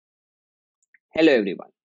Hello everyone,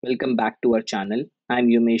 welcome back to our channel. I'm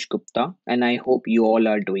Yumesh Gupta and I hope you all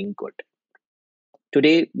are doing good.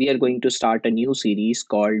 Today we are going to start a new series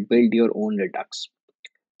called Build Your Own Redux.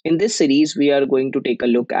 In this series, we are going to take a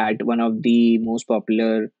look at one of the most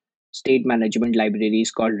popular state management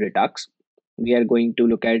libraries called Redux. We are going to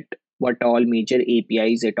look at what all major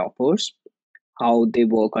APIs it offers, how they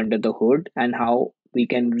work under the hood, and how we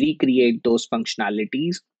can recreate those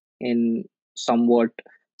functionalities in somewhat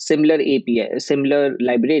similar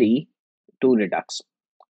library to Redux.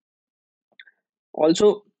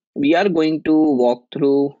 Also, we are going to walk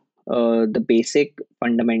through the basic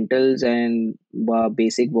fundamentals and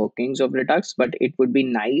basic workings of Redux, but it would be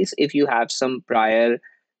nice if you have some prior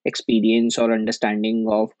experience or understanding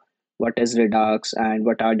of what is Redux and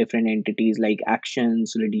what are different entities like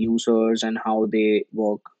actions, reducers, and how they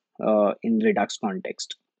work in Redux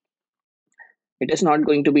context. It is not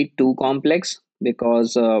going to be too complex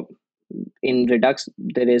because in Redux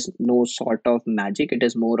there is no sort of magic. It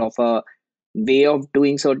is more of a way of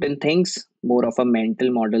doing certain things, more of a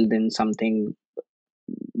mental model than something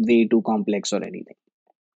way too complex or anything.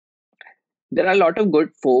 There are a lot of good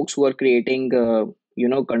folks who are creating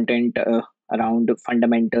content around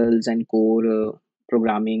fundamentals and core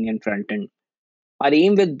programming and front end. Our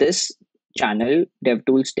aim with this channel,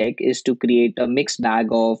 DevTools Tech, is to create a mixed bag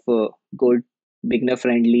of good, beginner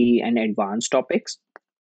friendly, and advanced topics,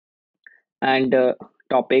 and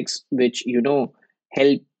topics which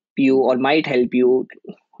help you or might help you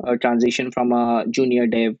transition from a junior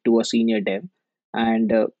dev to a senior dev,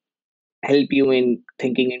 and help you in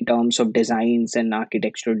thinking in terms of designs and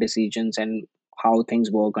architectural decisions and how things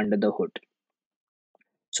work under the hood.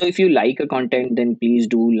 So if you like a content, then please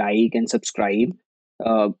do like and subscribe.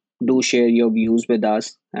 uh, do share your views with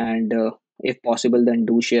us, and if possible, then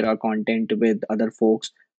do share our content with other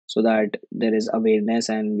folks so that there is awareness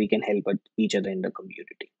and we can help each other in the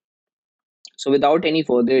community. So without any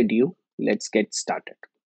further ado, let's get started.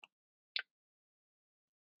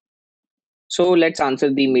 So let's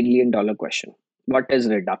answer the $1 million question. What is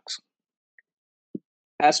Redux?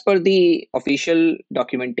 As per the official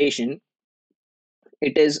documentation,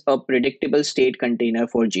 it is a predictable state container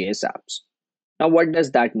for JS apps. Now, what does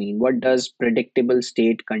that mean? What does predictable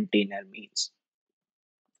state container means?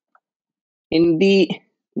 In the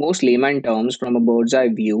most layman terms, from a bird's eye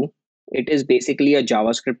view, it is basically a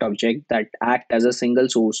JavaScript object that act as a single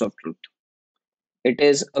source of truth. It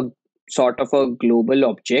is a sort of a global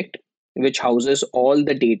object which houses all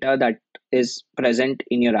the data that is present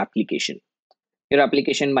in your application. Your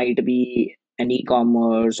application might be an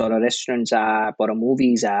e-commerce or a restaurants app or a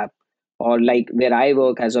movies app, or like where I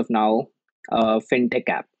work as of now, a fintech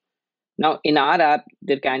app. Now, in our app,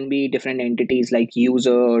 there can be different entities like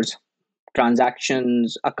users,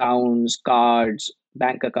 transactions, accounts, cards,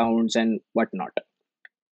 bank accounts, and whatnot.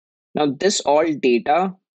 Now, this all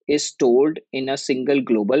data is stored in a single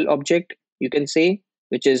global object, you can say,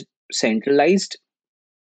 which is centralized,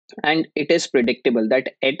 and it is predictable that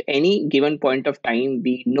at any given point of time,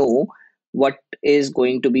 we know what is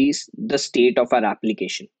going to be the state of our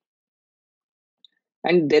application.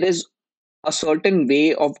 And there is a certain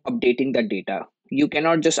way of updating that data. You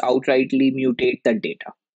cannot just outrightly mutate that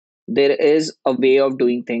data. There is a way of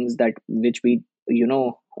doing things that which we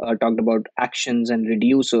talked about actions and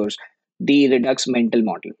reducers, the Redux mental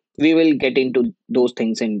model. We will get into those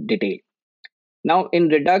things in detail. Now, in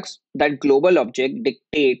Redux, that global object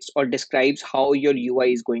dictates or describes how your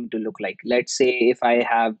UI is going to look like. Let's say if I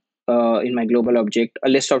have in my global object a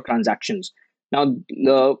list of transactions. Now,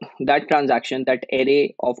 that transaction, that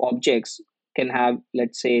array of objects can have,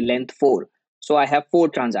 let's say, length 4. So I have 4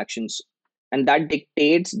 transactions, and that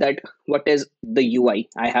dictates that what is the UI.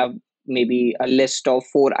 I have maybe a list of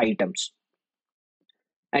 4 items.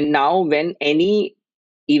 And now, when any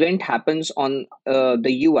event happens on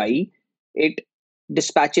the UI, it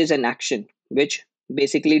dispatches an action which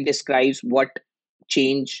basically describes what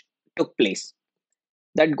change took place.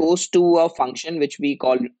 That goes to a function which we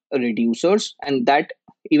call reducers, and that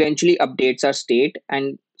eventually updates our state.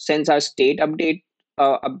 And since our state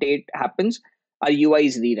update happens, our UI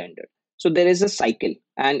is re-rendered. So there is a cycle,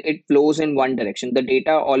 and it flows in one direction. The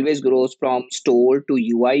data always grows from store to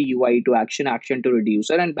UI to action, action to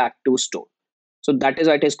reducer, and back to store. So that is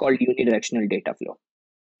why it is called unidirectional data flow.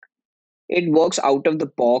 It works out of the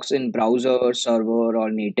box in browser, server,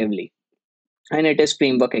 or natively, and it is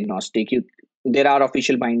framework agnostic. There are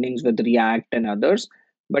official bindings with React and others,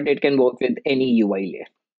 but it can work with any UI layer.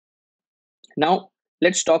 Now,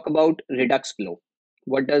 let's talk about Redux Flow.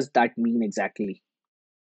 What does that mean exactly?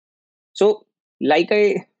 So, Like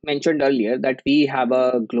I mentioned earlier, that we have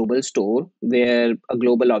a global store where a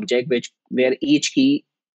global object which where each key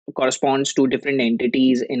corresponds to different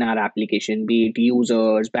entities in our application, be it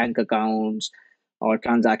users, bank accounts, or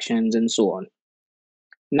transactions, and so on.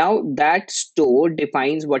 Now that store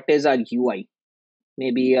defines what is our UI.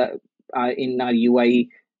 Maybe in our UI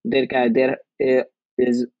there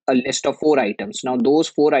is a list of 4 items. Now those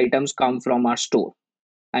 4 items come from our store,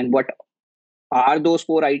 and what are those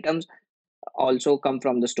 4 items also come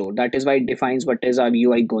from the store. That is why it defines what is our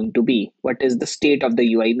UI going to be. What is the state of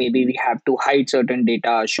the UI? Maybe we have to hide certain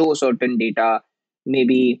data, show certain data.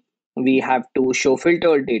 Maybe we have to show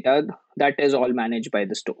filtered data. That is all managed by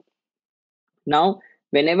the store. Now,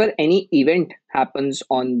 whenever any event happens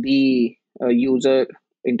on the user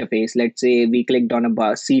interface, let's say we clicked on a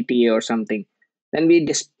bus, CTA or something, then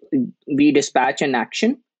we dispatch an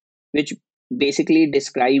action which basically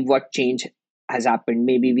describe what change has happened.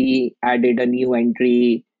 Maybe we added a new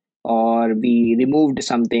entry, or we removed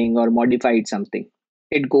something, or modified something.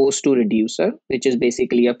 It goes to reducer, which is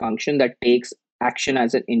basically a function that takes action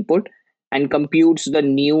as an input and computes the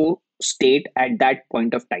new state at that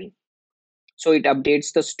point of time. So it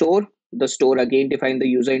updates the store. The store again defines the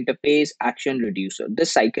user interface, action, reducer.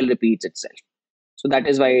 This cycle repeats itself. So that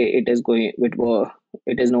is why it is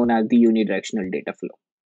known as the unidirectional data flow.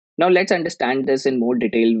 Now let's understand this in more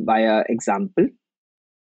detail via example.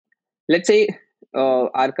 Let's say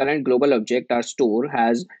our current global object, our store,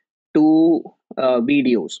 has two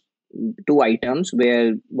videos, 2 items,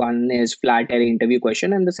 where one is flat array interview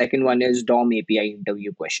question and the second one is DOM API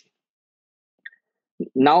interview question.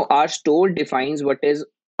 Now our store defines what is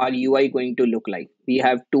our UI going to look like. We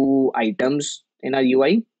have 2 items in our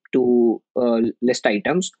UI, two list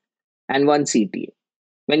items, and one CTA.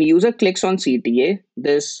 When user clicks on CTA,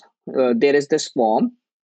 this there is this form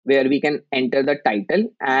where we can enter the title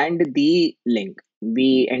and the link.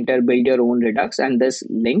 We enter build your own Redux and this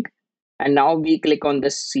link, and now we click on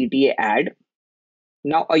this CTA add.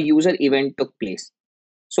 Now a user event took place.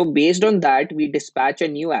 So based on that, we dispatch a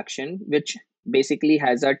new action which basically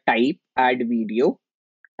has a type add video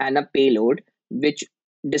and a payload which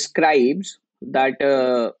describes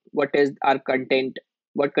that what is our content,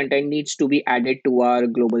 what content needs to be added to our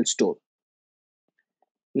global store.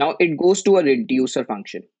 Now it goes to a reducer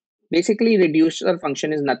function. Basically, reducer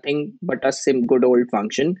function is nothing but a sim good old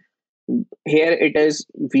function. Here it is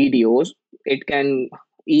videos. It can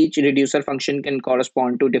Each reducer function can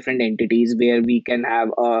correspond to different entities, where we can have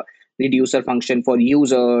a reducer function for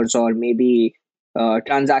users, or maybe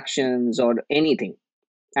transactions, or anything,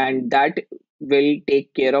 and that will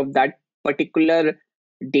take care of that particular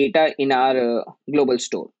data in our global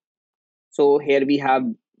store. So here we have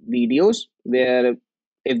videos where,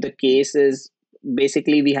 if the case is,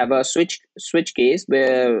 basically we have a switch case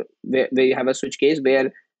where you have a switch case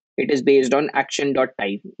where it is based on action dot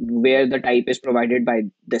type, where the type is provided by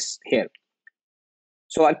this here.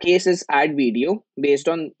 So our case is add video. Based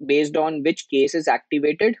on which case is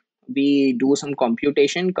activated, we do some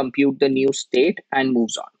computation, compute the new state, and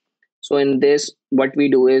moves on. So in this, what we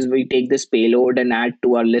do is we take this payload and add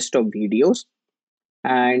to our list of videos,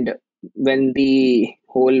 and when the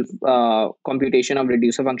whole computation of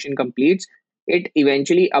reducer function completes, it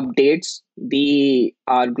eventually updates the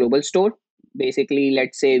our global store. Basically,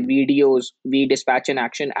 let's say videos, we dispatch an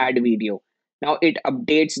action add video. Now it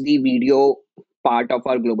updates the video part of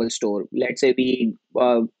our global store. Let's say we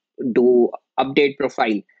do update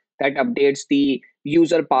profile, that updates the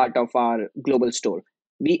user part of our global store.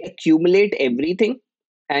 We accumulate everything,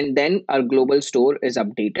 and then our global store is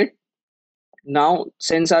updated. Now,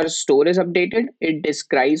 since our store is updated, it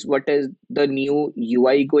describes what is the new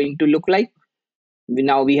UI going to look like.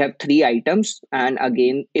 Now we have 3 items, and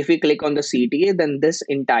again, if we click on the CTA, then this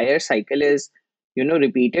entire cycle is,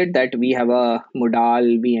 repeated. That we have a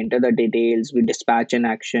modal, we enter the details, we dispatch an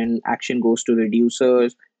action, action goes to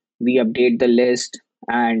reducers, we update the list,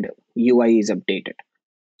 and UI is updated.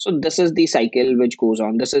 So this is the cycle which goes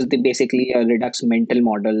on. This is the basically a Redux mental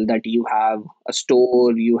model, that you have a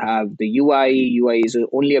store, you have the UI. UI is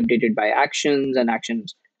only updated by actions, and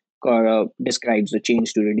actions describes the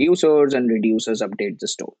change to reducers, and reducers update the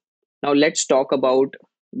store. Now let's talk about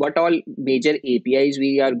what all major APIs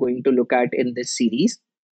we are going to look at in this series.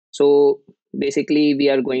 So basically, we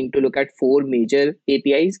are going to look at 4 major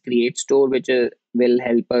APIs: create store, which will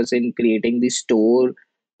help us in creating the store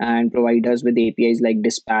and provide us with APIs like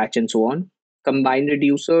dispatch and so on. Combine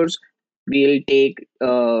reducers, we'll take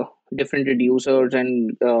different reducers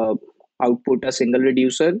and output a single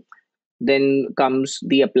reducer. Then comes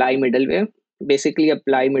the apply middleware. Basically,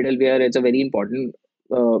 apply middleware is a very important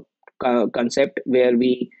concept, where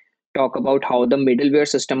we talk about how the middleware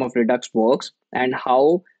system of Redux works and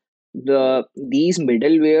how these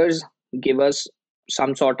middlewares give us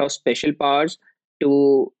some sort of special powers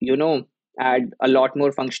to add a lot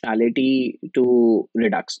more functionality to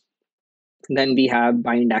Redux. Then we have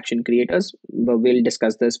bind action creators, but we'll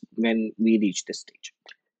discuss this when we reach this stage.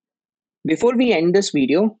 Before we end this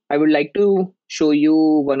video, I would like to show you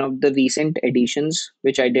one of the recent additions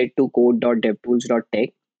which I did to code.devtools.tech.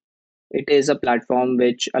 It is a platform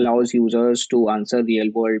which allows users to answer real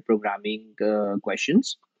world programming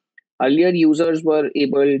questions. Earlier, users were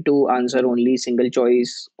able to answer only single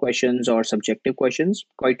choice questions or subjective questions.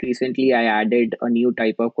 Quite recently, I added a new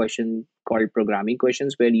type of question called programming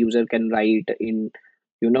questions, where user can write in,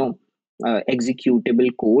 you know, executable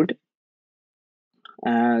code.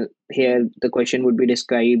 Here, the question would be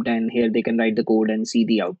described, and here they can write the code and see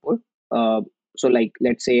the output. So, like,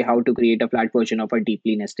 let's say how to create a flat version of a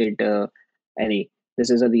deeply nested array. This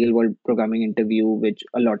is a real world programming interview, which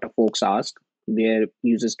a lot of folks ask, where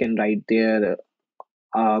users can write their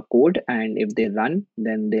code, and if they run,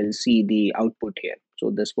 then they'll see the output here. So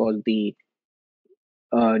this was the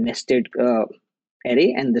nested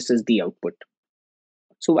array, and this is the output.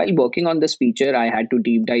 So while working on this feature, I had to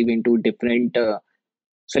deep dive into different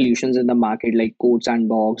solutions in the market like Code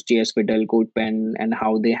Sandbox, JS Fiddle, CodePen, and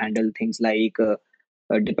how they handle things like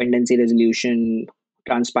dependency resolution,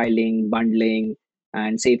 transpiling, bundling,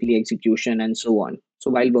 and safely execution, and so on. So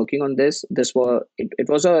while working on it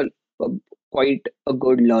was a quite a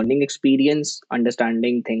good learning experience,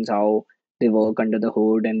 understanding things how they work under the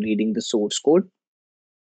hood and reading the source code.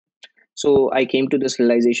 So I came to this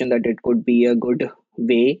realization that it could be a good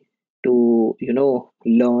way to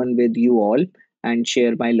learn with you all and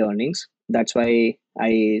share my learnings. That's why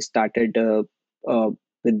I started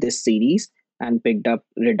with this series and picked up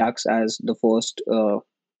Redux as the first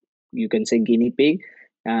you can say guinea pig.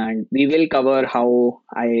 And we will cover how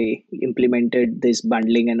I implemented this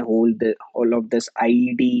bundling and all of this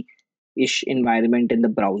IED ish environment in the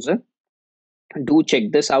browser. Do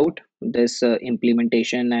check this out, this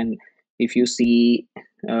implementation, and if you see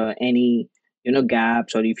any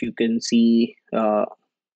gaps, or if you can see uh,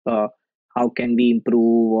 how can we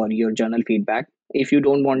improve, or your journal feedback. If you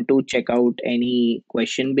don't want to check out any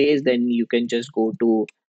question base, then you can just go to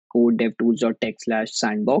code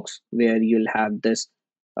devtools.tech/sandbox, where you'll have this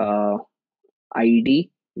uh, id.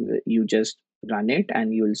 You just run it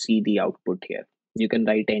and you'll see the output here. You can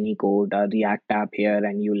write any code, a React app here,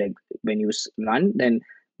 and you like when you run, then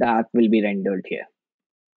the app will be rendered here.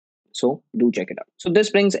 So do check it out. So this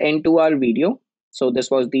brings end to our video. So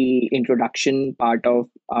this was the introduction part of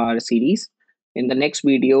our series. In the next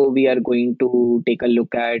video, we are going to take a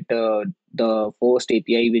look at the first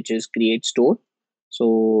API, which is create store.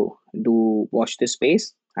 So do watch this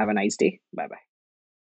space. Have a nice day. Bye bye.